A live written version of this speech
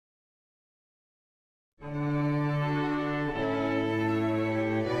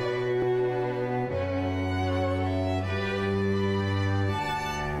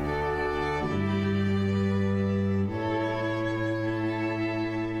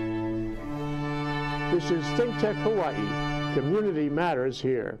This is ThinkTech Hawaii. Community matters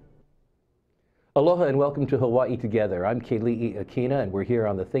here. Aloha and welcome to Hawaii Together. I'm Keli'i Akina and we're here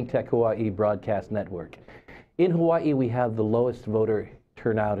on the ThinkTech Hawaii broadcast network. In Hawaii, we have the lowest voter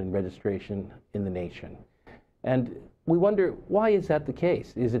turnout and registration in the nation. And we wonder, why is that the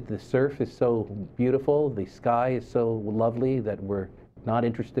case? Is it the surf is so beautiful, the sky is so lovely that we're not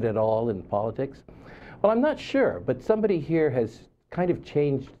interested at all in politics? Well, I'm not sure, but somebody here has kind of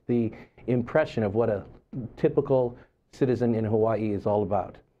changed the impression of what a typical citizen in Hawaii is all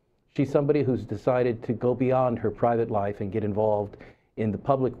about. She's somebody who's decided to go beyond her private life and get involved in the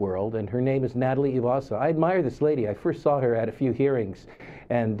public world, and her name is Natalie Iwasa. I admire this lady. I first saw her at a few hearings,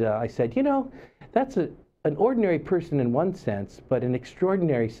 and I said, you know, that's an ordinary person in one sense, but an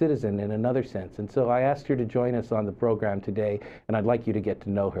extraordinary citizen in another sense. And so I asked her to join us on the program today, and I'd like you to get to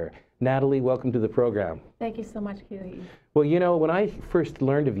know her. Natalie, welcome to the program. Thank you so much, Keli'i. Well, you know, when I first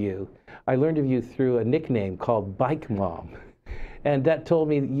learned of you, I learned of you through a nickname called Bike Mom. And that told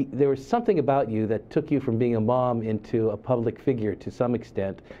me there was something about you that took you from being a mom into a public figure to some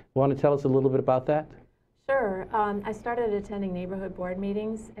extent. Want to tell us a little bit about that? Sure. I started attending neighborhood board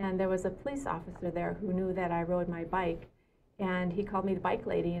meetings, and there was a police officer there who knew that I rode my bike. And he called me the bike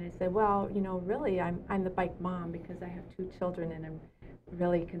lady, and I said, well, you know, really, I'm the bike mom because I have 2 children, and I'm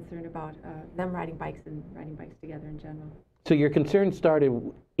really concerned about them riding bikes and riding bikes together in general. So your concern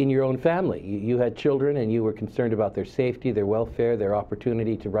started in your own family. You had children and you were concerned about their safety, their welfare, their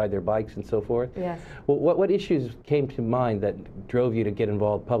opportunity to ride their bikes and so forth? Yes. Well, what issues came to mind that drove you to get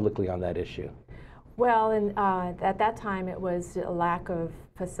involved publicly on that issue? Well, at that time it was a lack of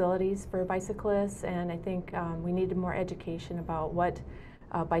facilities for bicyclists, and I think we needed more education about what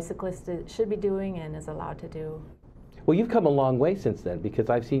bicyclists should be doing and is allowed to do. Well, you've come a long way since then, because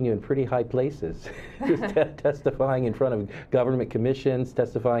I've seen you in pretty high places, testifying in front of government commissions,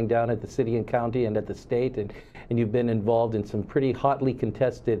 testifying down at the city and county and at the state, and you've been involved in some pretty hotly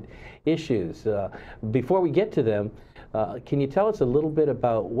contested issues. Before we get to them, can you tell us a little bit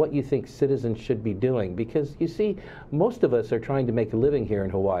about what you think citizens should be doing? Because, you see, most of us are trying to make a living here in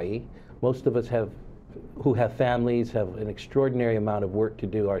Hawaii. Most of us who have families have an extraordinary amount of work to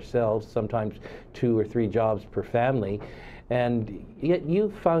do ourselves, sometimes 2 or 3 jobs per family, and yet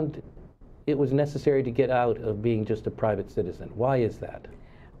you found it was necessary to get out of being just a private citizen. Why is that?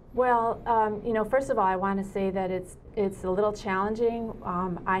 Well, you know, first of all, I want to say that it's a little challenging.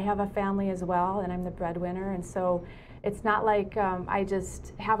 I have a family as well, and I'm the breadwinner, and so it's not like I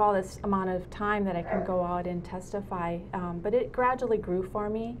just have all this amount of time that I can go out and testify, but it gradually grew for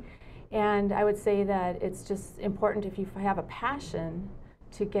me. And I would say that it's just important, if you have a passion,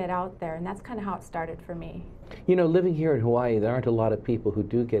 to get out there, and that's kind of how it started for me. You know, living here in Hawaii, there aren't a lot of people who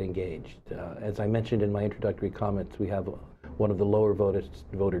do get engaged. As I mentioned in my introductory comments, we have one of the lower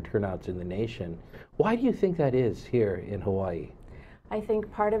voter turnouts in the nation. Why do you think that is here in Hawaii? I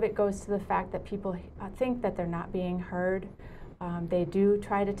think part of it goes to the fact that people think that they're not being heard. They do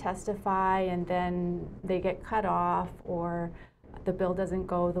try to testify, and then they get cut off, or the bill doesn't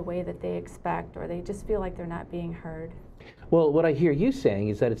go the way that they expect, or they just feel like they're not being heard. Well, what I hear you saying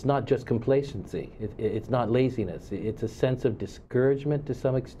is that it's not just complacency, it's not laziness, it's a sense of discouragement to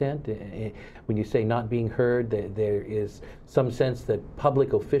some extent. When you say not being heard, there is some sense that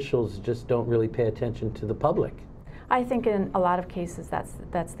public officials just don't really pay attention to the public. I think in a lot of cases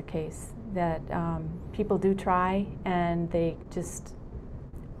that's the case, that people do try and they just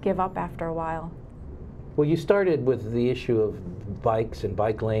give up after a while. Well, you started with the issue of bikes and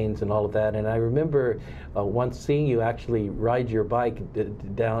bike lanes and all of that, and I remember once seeing you actually ride your bike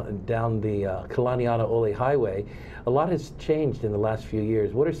down the Kalaniana-Ole Highway. A lot has changed in the last few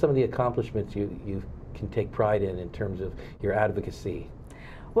years. What are some of the accomplishments you can take pride in terms of your advocacy?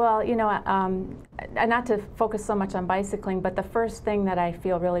 Well, you know, not to focus so much on bicycling, but the first thing that I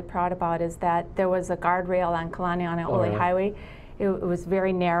feel really proud about is that there was a guardrail on Kalaniana-Ole Highway. It was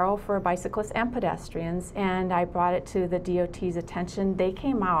very narrow for bicyclists and pedestrians, and I brought it to the DOT's attention. They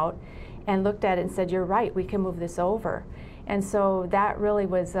came out and looked at it and said, you're right, we can move this over. And so that really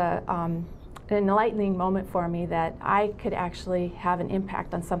was an enlightening moment for me, that I could actually have an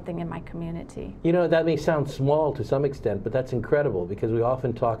impact on something in my community. You know, that may sound small to some extent, but that's incredible, because we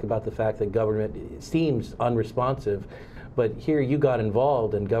often talk about the fact that government seems unresponsive. But here you got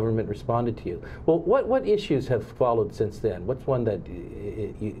involved and government responded to you. Well, what issues have followed since then? What's one that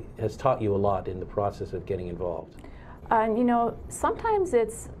has taught you a lot in the process of getting involved? You know, sometimes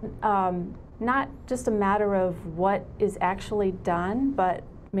it's not just a matter of what is actually done, but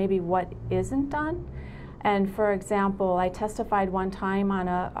maybe what isn't done. And for example, I testified one time on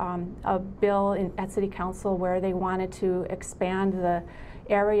a bill at City Council where they wanted to expand the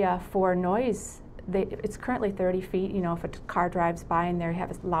area for noise it's currently 30 feet. You know, if a car drives by and they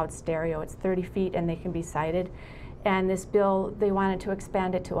have a loud stereo, it's 30 feet and they can be sighted. And this bill, they wanted to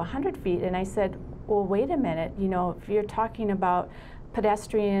expand it to 100 feet. And I said, well, wait a minute. You know, if you're talking about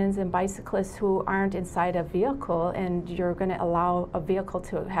pedestrians and bicyclists who aren't inside a vehicle and you're going to allow a vehicle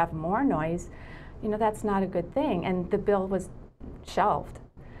to have more noise, you know, that's not a good thing. And the bill was shelved.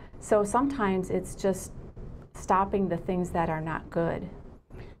 So sometimes it's just stopping the things that are not good.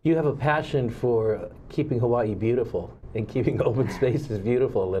 You have a passion for keeping Hawaii beautiful and keeping open spaces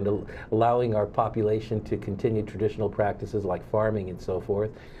beautiful and allowing our population to continue traditional practices like farming and so forth.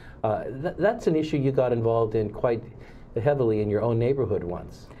 That's an issue you got involved in quite heavily in your own neighborhood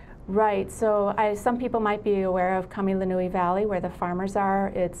once. Right. So some people might be aware of Kamilanui Valley, where the farmers are.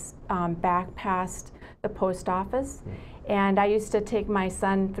 It's back past the post office. And I used to take my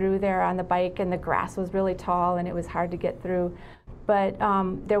son through there on the bike, and the grass was really tall and it was hard to get through. But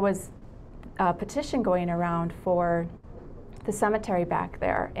there was a petition going around for the cemetery back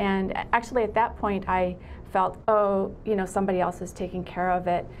there. And actually at that point I felt, oh, you know, somebody else is taking care of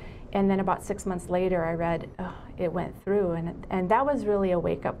it. And then about 6 months later I read, oh, it went through. And that was really a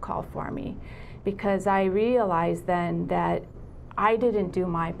wake-up call for me, because I realized then that I didn't do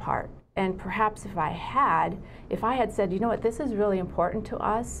my part. And perhaps if I had said, you know what, this is really important to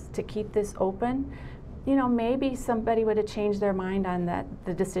us to keep this open, you know, maybe somebody would have changed their mind on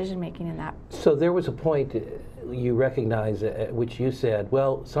the decision making in that. So there was a point you recognized at which you said,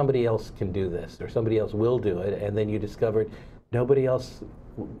 well, somebody else can do this, or somebody else will do it, and then you discovered nobody else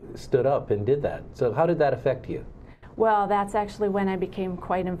stood up and did that. So how did that affect you? Well, that's actually when I became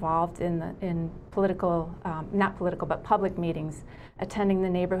quite involved in political, not political, but public meetings, attending the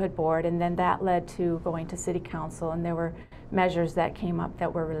neighborhood board, and then that led to going to city council, and there were measures that came up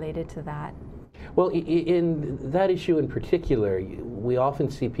that were related to that. Well, in that issue in particular, we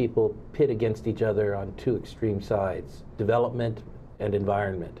often see people pit against each other on two extreme sides, development and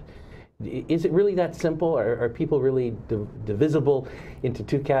environment. Is it really that simple? Are people really divisible into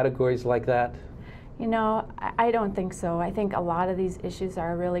two categories like that? You know, I don't think so. I think a lot of these issues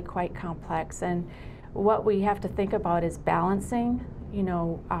are really quite complex, and what we have to think about is balancing. You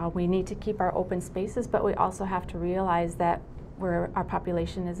know, we need to keep our open spaces, but we also have to realize that our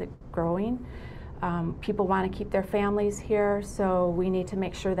population is growing. People want to keep their families here, so we need to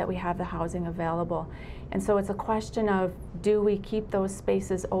make sure that we have the housing available. And so it's a question of, do we keep those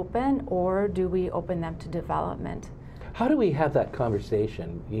spaces open, or do we open them to development? How do we have that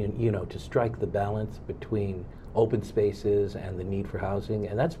conversation, you know, to strike the balance between open spaces and the need for housing?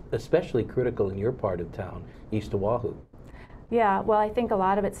 And that's especially critical in your part of town, East Oahu. Yeah, well, I think a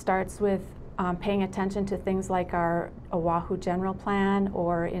lot of it starts with paying attention to things like our Oahu General Plan,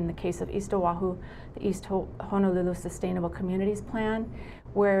 or in the case of East Oahu, the East Honolulu Sustainable Communities Plan,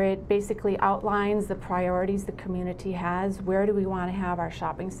 where it basically outlines the priorities the community has. Where do we want to have our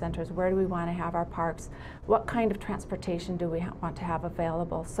shopping centers? Where do we want to have our parks? What kind of transportation do we want to have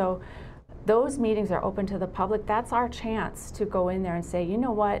available? So those meetings are open to the public. That's our chance to go in there and say, you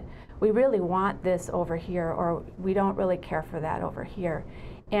know what, we really want this over here, or we don't really care for that over here.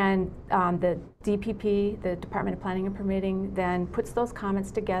 And the DPP, the Department of Planning and Permitting, then puts those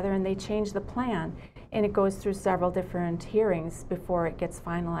comments together and they change the plan. And it goes through several different hearings before it gets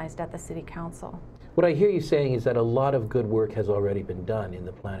finalized at the City Council. What I hear you saying is that a lot of good work has already been done in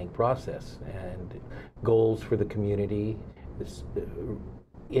the planning process, and goals for the community, this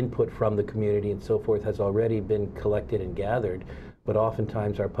input from the community and so forth has already been collected and gathered, but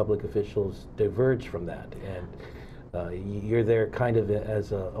oftentimes our public officials diverge from that. And you're there kind of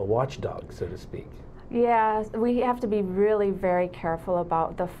as a watchdog, so to speak. Yeah, we have to be really very careful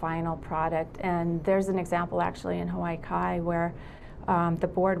about the final product. And there's an example actually in Hawaii Kai where the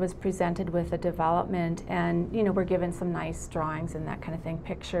board was presented with a development, and you know, we're given some nice drawings and that kind of thing,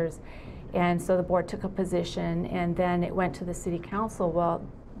 pictures. And so the board took a position, and then it went to the City Council. Well,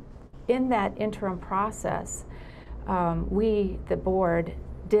 in that interim process, we, the board,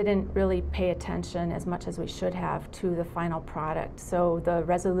 didn't really pay attention as much as we should have to the final product. So the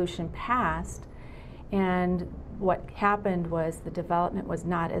resolution passed, and what happened was the development was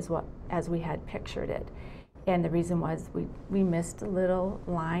not as we had pictured it. And the reason was we missed a little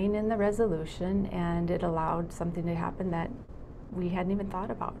line in the resolution, and it allowed something to happen that we hadn't even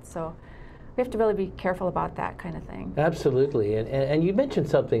thought about. So we have to really be careful about that kind of thing. Absolutely, and you mentioned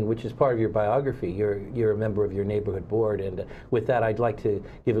something which is part of your biography. You're a member of your neighborhood board, and with that I'd like to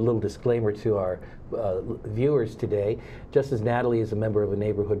give a little disclaimer to our viewers today. Just as Natalie is a member of a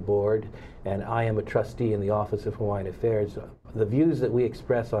neighborhood board, and I am a trustee in the Office of Hawaiian Affairs. The views that we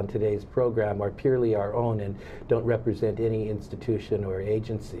express on today's program are purely our own and don't represent any institution or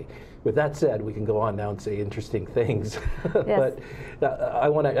agency. With that said, we can go on now and say interesting things. Yes. But I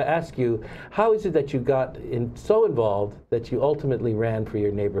want to ask you, how is it that you got so involved that you ultimately ran for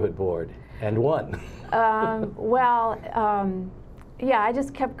your neighborhood board and won? Yeah, I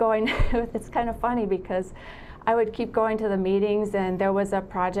just kept going. It's kind of funny because I would keep going to the meetings, and there was a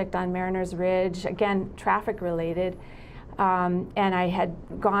project on Mariners Ridge, again, traffic related. And I had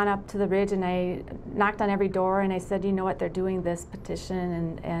gone up to the ridge and I knocked on every door and I said, you know what, they're doing this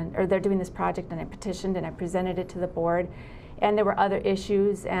petition or they're doing this project, and I petitioned and I presented it to the board. And there were other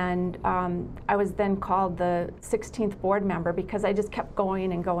issues, and I was then called the 16th board member because I just kept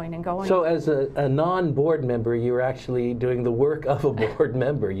going and going and going. So as a non-board member, you were actually doing the work of a board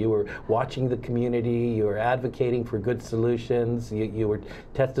member. You were watching the community, you were advocating for good solutions, you were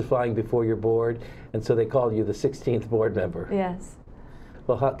testifying before your board, and so they called you the 16th board member. Yes.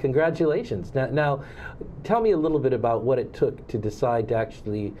 Well, congratulations. Now, tell me a little bit about what it took to decide to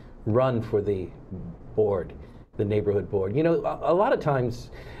actually run for the board, the neighborhood board. You know, a lot of times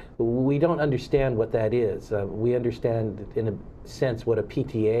we don't understand what that is. We understand in a sense what a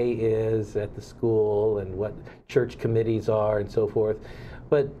PTA is at the school and what church committees are and so forth.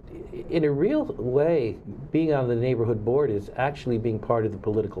 But in a real way, being on the neighborhood board is actually being part of the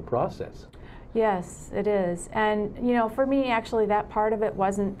political process. Yes, it is. And, you know, for me, actually, that part of it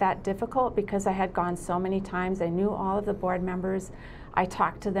wasn't that difficult because I had gone so many times. I knew all of the board members. I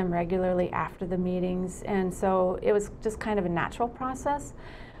talked to them regularly after the meetings, and so it was just kind of a natural process.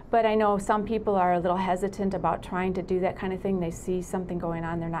 But I know some people are a little hesitant about trying to do that kind of thing. They see something going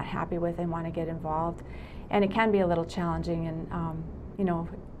on they're not happy with and want to get involved. And it can be a little challenging, and, you know,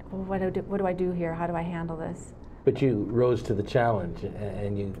 what do I do here? How do I handle this? But you rose to the challenge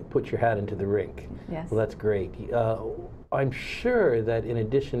and you put your hat into the rink. Yes. Well, that's great. I'm sure that in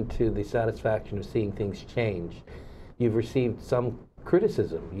addition to the satisfaction of seeing things change, you've received some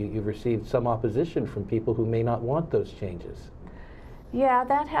criticism. You've received some opposition from people who may not want those changes. Yeah,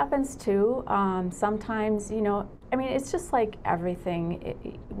 that happens too. Sometimes, you know, I mean, it's just like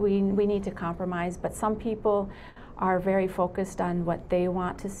everything. We need to compromise, but some people are very focused on what they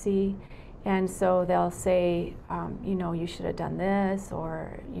want to see. And so they'll say, you know, you should have done this,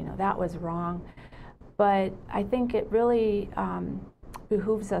 or, you know, that was wrong. But I think it really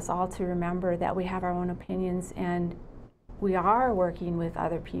behooves us all to remember that we have our own opinions, and we are working with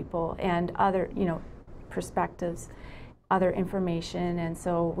other people and other, you know, perspectives, other information, and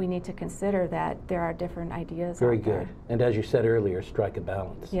so we need to consider that there are different ideas. Very out there. good. And as you said earlier, strike a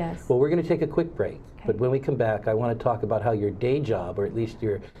balance. Yes. Well, we're going to take a quick break. Okay. But when we come back, I want to talk about how your day job, or at least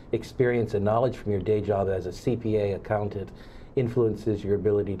your experience and knowledge from your day job as a CPA accountant, influences your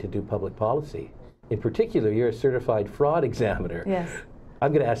ability to do public policy. In particular, you're a certified fraud examiner. Yes.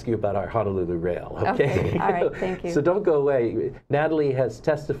 I'm going to ask you about our Honolulu Rail, okay? All right, thank you. So don't go away. Natalie has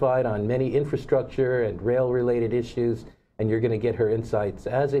testified on many infrastructure and rail-related issues, and you're going to get her insights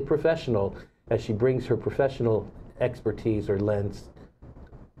as a professional as she brings her professional expertise or lens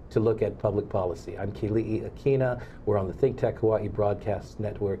to look at public policy. I'm Keli'i Akina. We're on the ThinkTech Hawaii Broadcast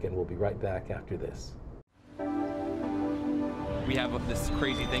Network, and we'll be right back after this. We have this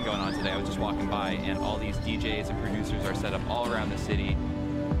crazy thing going on today. I was just walking by, and all these DJs and producers are set up all around the city.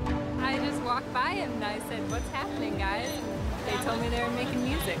 I just walked by and I said, "What's happening, guys?" They told me they were making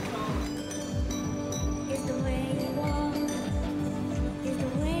music. Is the way you walk, is the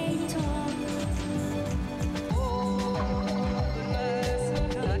way you talk.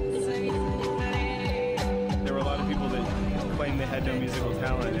 There were a lot of people that claimed they had no musical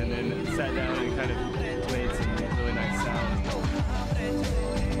talent and then sat down and kind of played some really nice sounds. I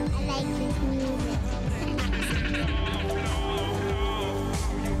like this music.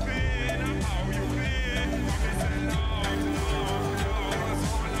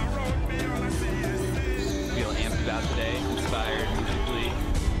 Feel amped about today, inspired musically,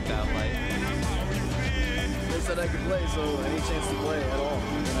 about life. They said I could play, so any chance to play at all.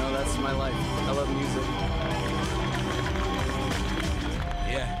 You know, that's my life. I love music.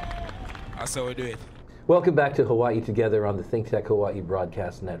 Yeah, I saw do it. Welcome back to Hawaii Together on the ThinkTech Hawaii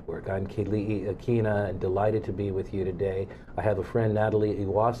Broadcast Network. I'm Keli'i Akina and delighted to be with you today. I have a friend, Natalie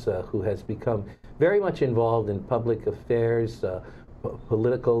Iwasa, who has become very much involved in public affairs,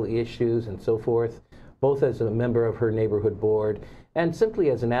 political issues and so forth, both as a member of her neighborhood board and simply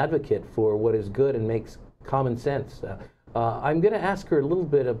as an advocate for what is good and makes common sense. I'm going to ask her a little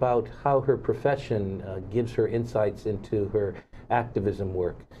bit about how her profession gives her insights into her activism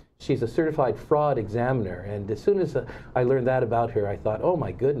work. she's a certified fraud examiner, and as soon as I learned that about her, I thought, oh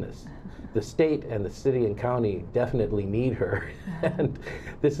my goodness, the state and the city and county definitely need her. And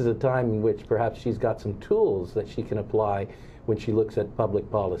this is a time in which perhaps she's got some tools that she can apply when she looks at public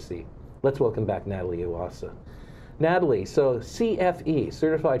policy. Let's welcome back Natalie Iwasa. Natalie, so CFE,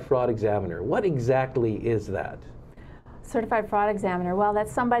 Certified Fraud Examiner, what exactly is that? Certified Fraud Examiner, well,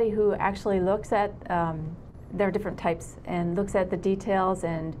 that's somebody who actually looks at, there are different types, and looks at the details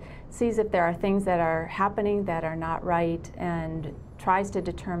and sees if there are things that are happening that are not right, and tries to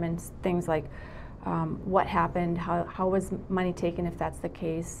determine things like what happened, how was money taken if that's the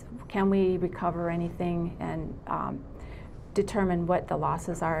case, can we recover anything, and determine what the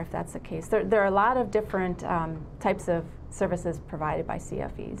losses are if that's the case. There are a lot of different types of services provided by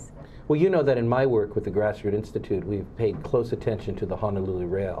CFEs. Well, you know that in my work with the Grassroots Institute, we've paid close attention to the Honolulu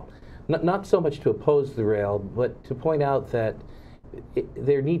Rail. Not so much to oppose the rail, but to point out that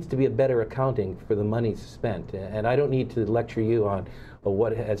there needs to be a better accounting for the money spent. And I don't need to lecture you on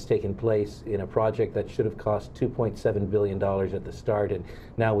what has taken place in a project that should have cost $2.7 billion at the start, and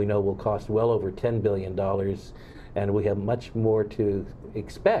now we know will cost well over $10 billion. And we have much more to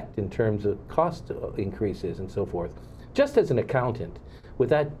expect in terms of cost increases and so forth. Just as an accountant, with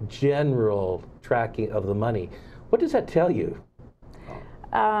that general tracking of the money, what does that tell you?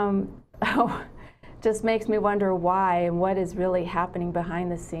 Just makes me wonder why and what is really happening behind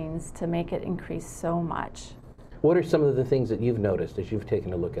the scenes to make it increase so much. What are some of the things that you've noticed as you've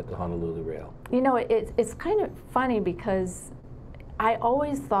taken a look at the Honolulu Rail? You know, it's kind of funny because I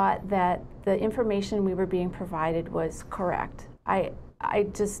always thought that the information we were being provided was correct. I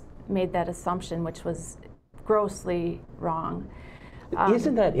just made that assumption, which was grossly wrong.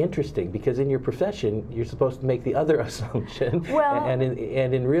 Isn't that interesting? Because in your profession, you're supposed to make the other assumption. Well, and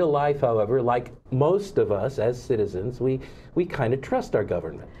in real life, however, like most of us as citizens, we kind of trust our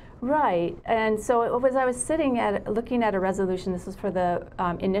government. Right. And so as I was looking at a resolution, this was for the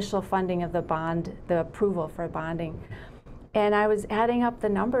initial funding of the bond, the approval for bonding. And I was adding up the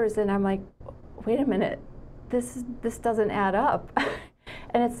numbers, and I'm like, wait a minute, this doesn't add up.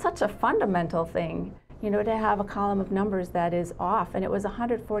 And it's such a fundamental thing, you know, to have a column of numbers that is off, and it was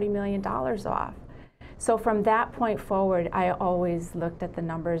 $140 million off. So from that point forward, I always looked at the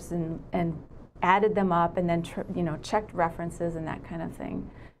numbers and added them up, and then checked references and that kind of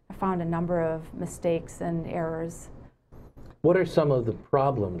thing. I found a number of mistakes and errors. What are some of the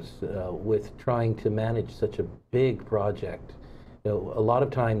problems with trying to manage such a big project? You know, a lot of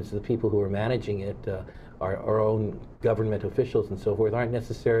times the people who are managing it, our own government officials and so forth, aren't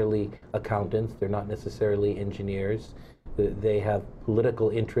necessarily accountants. They're not necessarily engineers. They have political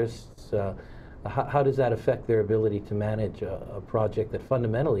interests. How does that affect their ability to manage a project that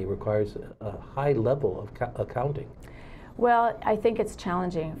fundamentally requires a high level of accounting? Well, I think it's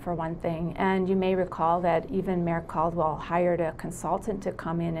challenging, for one thing, and you may recall that even Mayor Caldwell hired a consultant to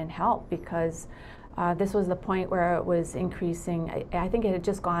come in and help, because this was the point where it was increasing. I think it had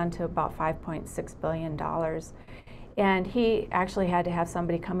just gone to about $5.6 billion. And he actually had to have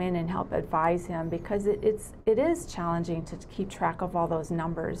somebody come in and help advise him, because it is challenging to keep track of all those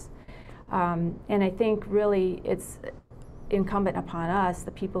numbers. And I think really it's incumbent upon us,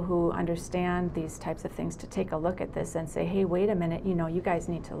 the people who understand these types of things, to take a look at this and say, hey, wait a minute, you know, you guys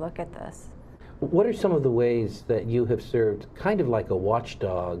need to look at this. What are some of the ways that you have served kind of like a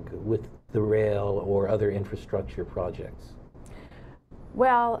watchdog with the rail or other infrastructure projects?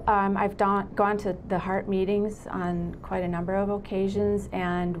 Well, I've gone to the HART meetings on quite a number of occasions,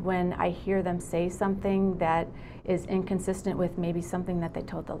 and when I hear them say something that is inconsistent with maybe something that they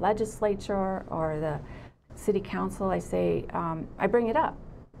told the legislature or the city council, I say, I bring it up.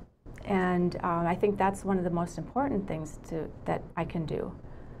 And I think that's one of the most important things that I can do.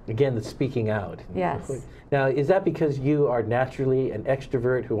 Again, the speaking out. Yes. Now, is that because you are naturally an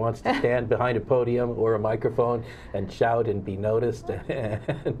extrovert who wants to stand behind a podium or a microphone and shout and be noticed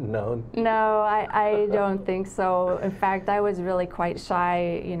and known? No, I don't think so. In fact, I was really quite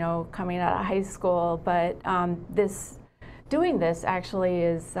shy, you know, coming out of high school. But doing this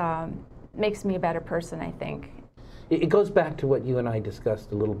actually makes me a better person, I think. It goes back to what you and I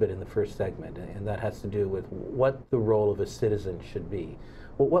discussed a little bit in the first segment, and that has to do with what the role of a citizen should be.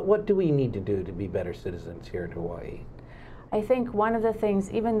 What do we need to do to be better citizens here in Hawaii? I think one of the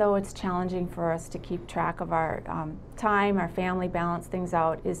things, even though it's challenging for us to keep track of our time, our family, balance things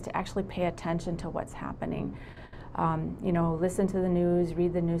out, is to actually pay attention to what's happening. You know, listen to the news,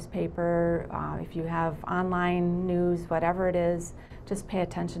 read the newspaper. If you have online news, whatever it is, just pay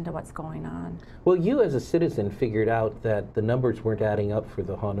attention to what's going on. Well, you as a citizen figured out that the numbers weren't adding up for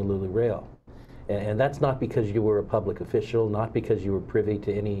the Honolulu Rail. And that's not because you were a public official, not because you were privy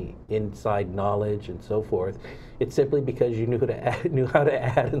to any inside knowledge and so forth. It's simply because you knew how to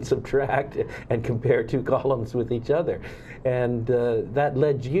add and subtract and compare two columns with each other. And that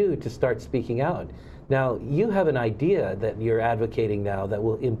led you to start speaking out. Now, you have an idea that you're advocating now that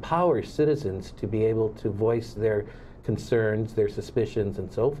will empower citizens to be able to voice their concerns, their suspicions,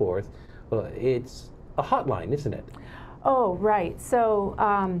 and so forth. It's a hotline, isn't it? Oh, right. So,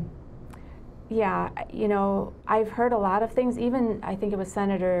 yeah, you know, I've heard a lot of things. Even, I think it was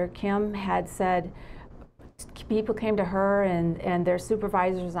Senator Kim had said people came to her and their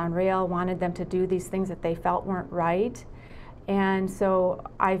supervisors on rail wanted them to do these things that they felt weren't right. And so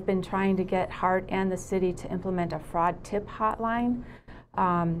I've been trying to get HART and the city to implement a fraud tip hotline.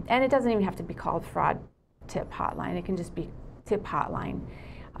 And it doesn't even have to be called fraud tip hotline. It can just be tip hotline.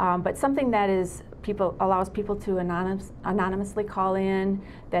 But something that is allows people to anonymously call in,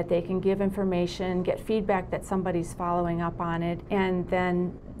 that they can give information, get feedback that somebody's following up on it, and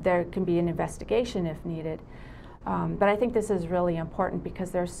then there can be an investigation if needed. But I think this is really important because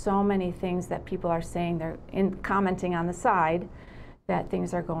there's so many things that people are saying, they're commenting on the side that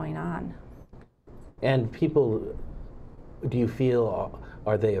things are going on. And people, do you feel,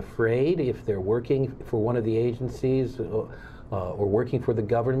 are they afraid if they're working for one of the agencies or working for the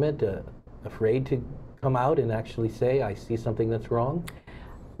government, afraid to come out and actually say, I see something that's wrong?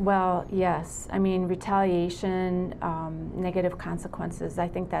 Well, yes. I mean, retaliation, negative consequences, I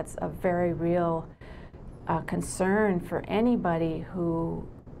think that's a very real concern for anybody who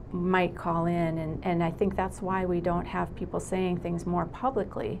might call in. And I think that's why we don't have people saying things more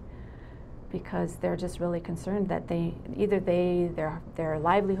publicly, because they're just really concerned that their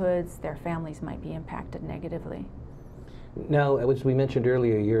livelihoods, their families might be impacted negatively. Now, as we mentioned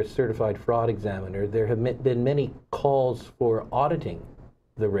earlier, you're a certified fraud examiner. There have been many calls for auditing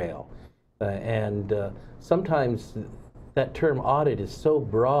the rail. Sometimes that term audit is so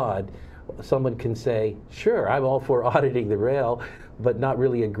broad, someone can say, sure, I'm all for auditing the rail, but not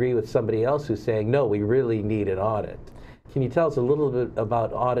really agree with somebody else who's saying, no, we really need an audit. Can you tell us a little bit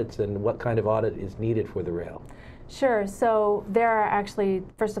about audits and what kind of audit is needed for the rail? Sure. So there are actually,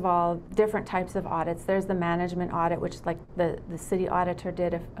 first of all, different types of audits. There's the management audit, which like the city auditor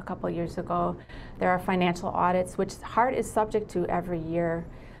did a couple of years ago. There are financial audits, which HART is subject to every year.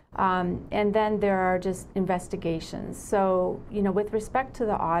 And then there are just investigations. So, you know, with respect to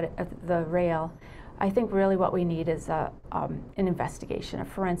the audit of the rail, I think really what we need is an investigation, a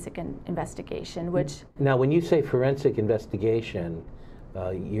forensic investigation, which... Now, when you say forensic investigation,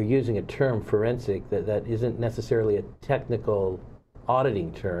 you're using a term, forensic, that isn't necessarily a technical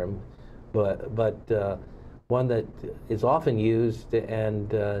auditing term, but one that is often used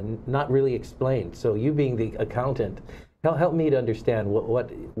and not really explained. So you being the accountant, help me to understand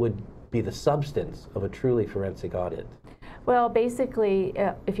what would be the substance of a truly forensic audit. Well, basically,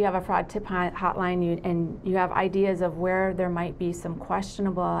 if you have a fraud tip hotline and you have ideas of where there might be some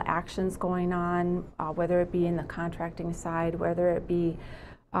questionable actions going on, whether it be in the contracting side, whether it be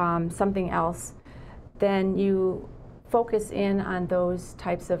something else, then you focus in on those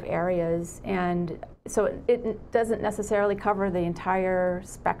types of areas. And so it doesn't necessarily cover the entire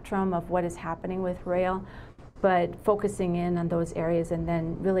spectrum of what is happening with rail, but focusing in on those areas and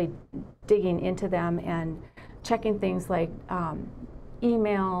then really digging into them and checking things like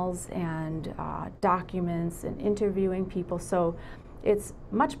emails and documents and interviewing people. So it's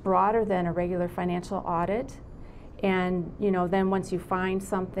much broader than a regular financial audit. And you know, then once you find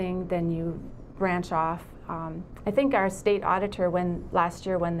something, then you branch off. I think our state auditor, last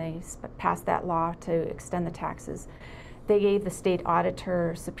year when they passed that law to extend the taxes, they gave the state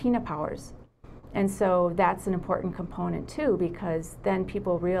auditor subpoena powers. And so that's an important component too, because then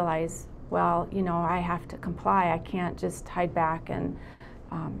people realize, well, you know, I have to comply. I can't just hide back and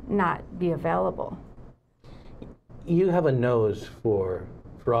not be available. You have a nose for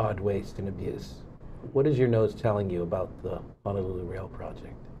fraud, waste, and abuse. What is your nose telling you about the Honolulu Rail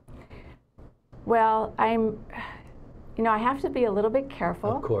project? Well, you know, I have to be a little bit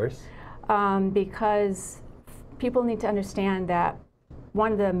careful. Of course. Because people need to understand that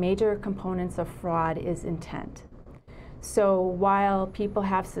one of the major components of fraud is intent. So while people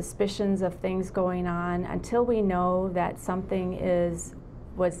have suspicions of things going on, until we know that something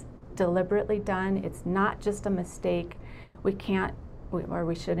was deliberately done, it's not just a mistake, we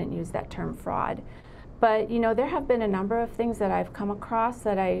shouldn't use that term fraud. But you know, there have been a number of things that I've come across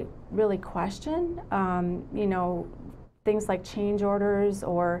that I really question. You know, things like change orders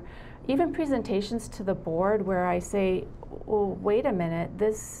or even presentations to the board where I say, well, wait a minute,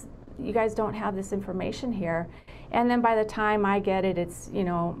 this you guys don't have this information here. And then by the time I get it, it's, you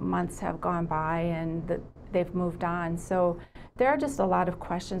know, months have gone by and they've moved on. So there are just a lot of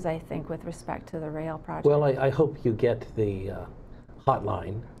questions, I think, with respect to the rail project. Well, I hope you get the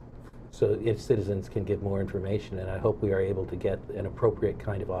hotline so if citizens can give more information, and I hope we are able to get an appropriate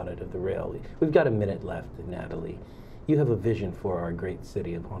kind of audit of the rail. We've got a minute left, Natalie. You have a vision for our great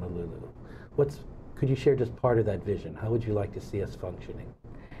city of Honolulu. Could you share just part of that vision? How would you like to see us functioning?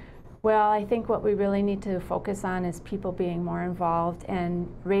 Well, I think what we really need to focus on is people being more involved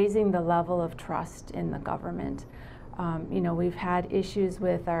and raising the level of trust in the government. You know, we've had issues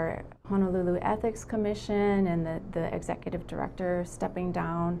with our Honolulu Ethics Commission and the executive director stepping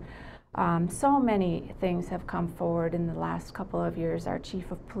down. So many things have come forward in the last couple of years. Our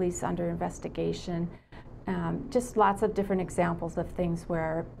chief of police under investigation. Just lots of different examples of things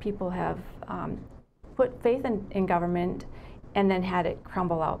where people have put faith in government and then had it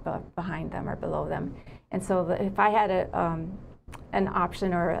crumble out behind them or below them. And so if I had an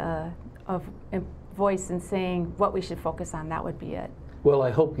option or a voice in saying what we should focus on, that would be it. Well,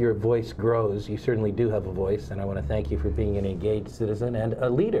 I hope your voice grows. You certainly do have a voice, and I want to thank you for being an engaged citizen and a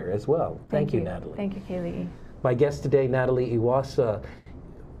leader as well. Thank you, Natalie. Thank you, Keli'i. My guest today, Natalie Iwasa,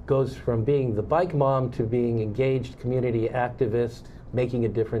 goes from being the bike mom to being engaged community activist, making a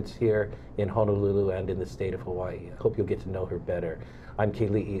difference here in Honolulu and in the state of Hawaii. I hope you'll get to know her better. I'm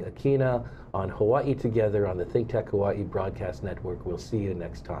Keli'i Akina on Hawaii Together on the ThinkTech Hawaii Broadcast Network. We'll see you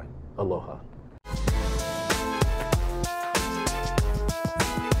next time. Aloha.